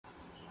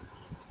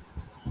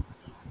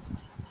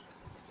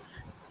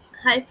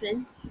Hi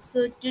friends.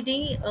 So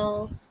today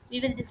we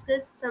will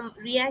discuss some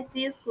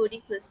React.js coding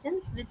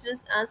questions which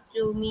was asked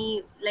to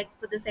me like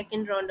for the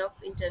second round of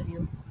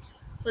interview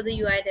for the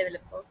UI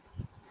developer.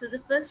 So the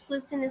first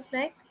question is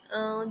like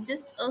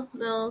just a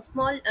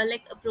small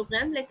like a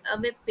program like a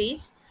web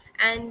page,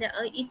 and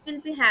it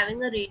will be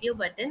having a radio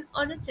button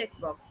or a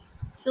checkbox.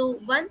 So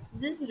once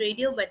this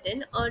radio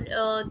button or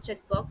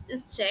checkbox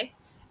is checked,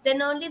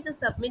 then only the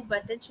submit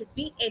button should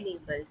be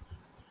enabled,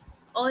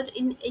 or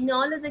in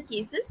all other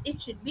cases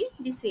it should be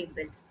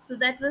disabled. So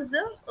that was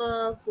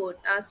the code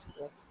asked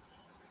for.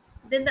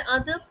 Then the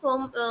other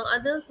form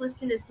other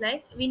question is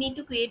like we need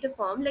to create a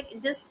form, like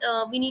just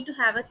we need to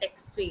have a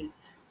text field.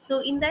 So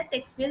in that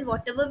text field,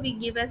 whatever we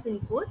give as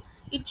input,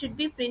 it should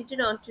be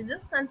printed onto the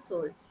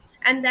console,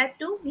 and that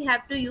too we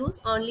have to use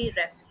only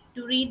ref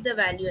to read the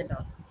value and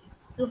all.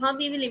 So how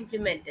we will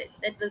implement it,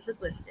 that was the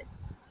question,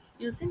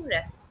 using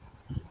ref.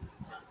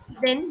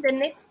 Then the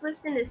next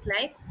question is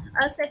like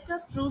a set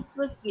of fruits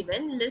was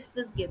given, list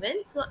was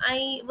given, so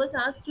I was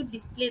asked to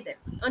display them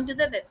onto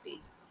the web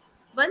page.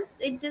 Once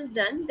it is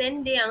done,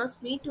 then they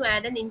asked me to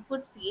add an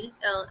input field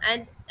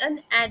and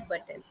an add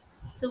button.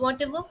 So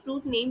whatever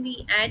fruit name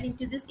we add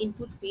into this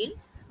input field,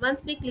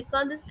 once we click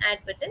on this add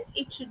button,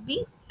 it should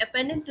be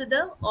appended to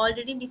the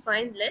already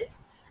defined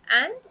list,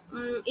 and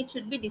it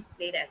should be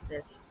displayed as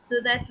well. So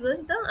that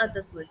was the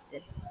other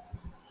question.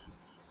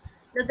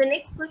 Now the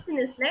next question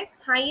is like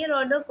higher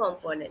order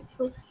component.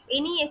 So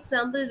any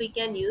example we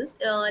can use,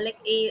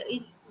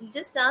 it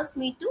just asked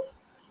me to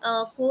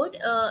code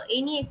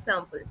any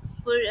example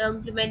for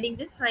implementing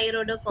this higher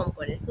order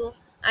component. So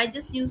I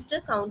just used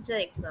a counter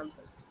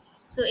example.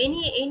 So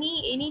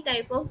any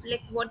type of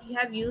like what you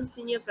have used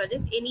in your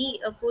project, any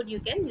code you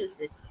can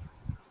use it.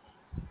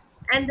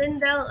 And then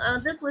the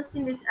other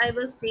question which I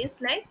was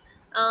faced like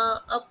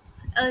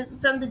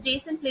from the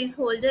JSON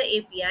placeholder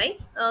API,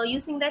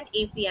 using that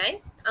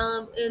API,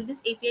 this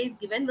API is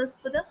given was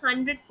for the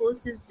 100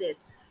 post is there.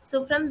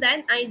 So from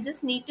that I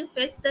just need to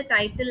fetch the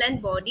title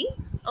and body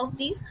of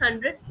these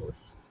 100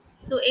 posts.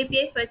 So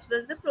API fetch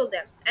was the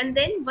program, and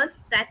then once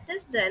that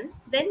is done,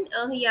 then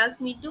he asked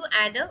me to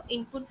add a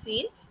input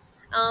field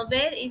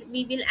where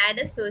we will add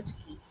a search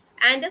key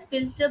and a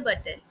filter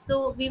button.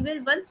 So we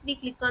will, once we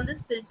click on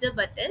this filter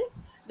button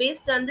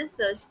based on the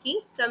search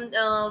key from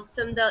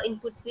the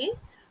input field,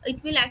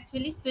 it will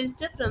actually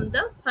filter from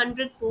the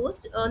 100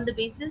 posts on the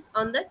basis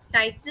on the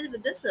title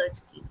with the search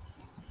key.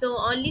 So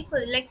only for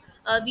like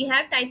we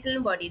have title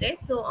and body,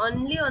 right? So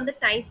only on the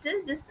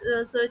title this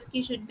search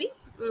key should be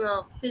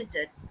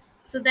filtered.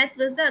 So that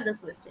was the other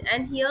question.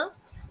 And here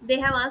they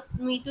have asked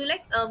me to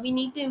like we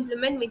need to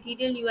implement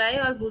material UI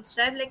or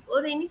bootstrap like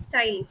or any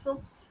styling.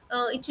 So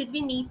it should be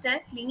neat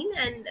and clean,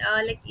 and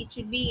like it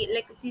should be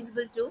like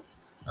feasible to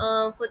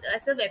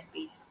as a web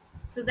page.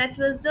 So that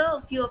was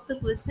the few of the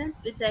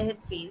questions which I had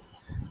faced.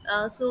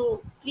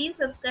 So please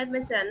subscribe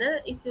my channel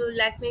if you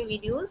like my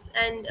videos,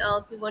 and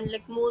if you want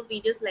like more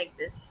videos like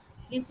this,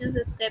 please do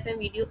subscribe my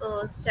video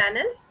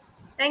channel.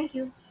 Thank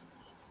you.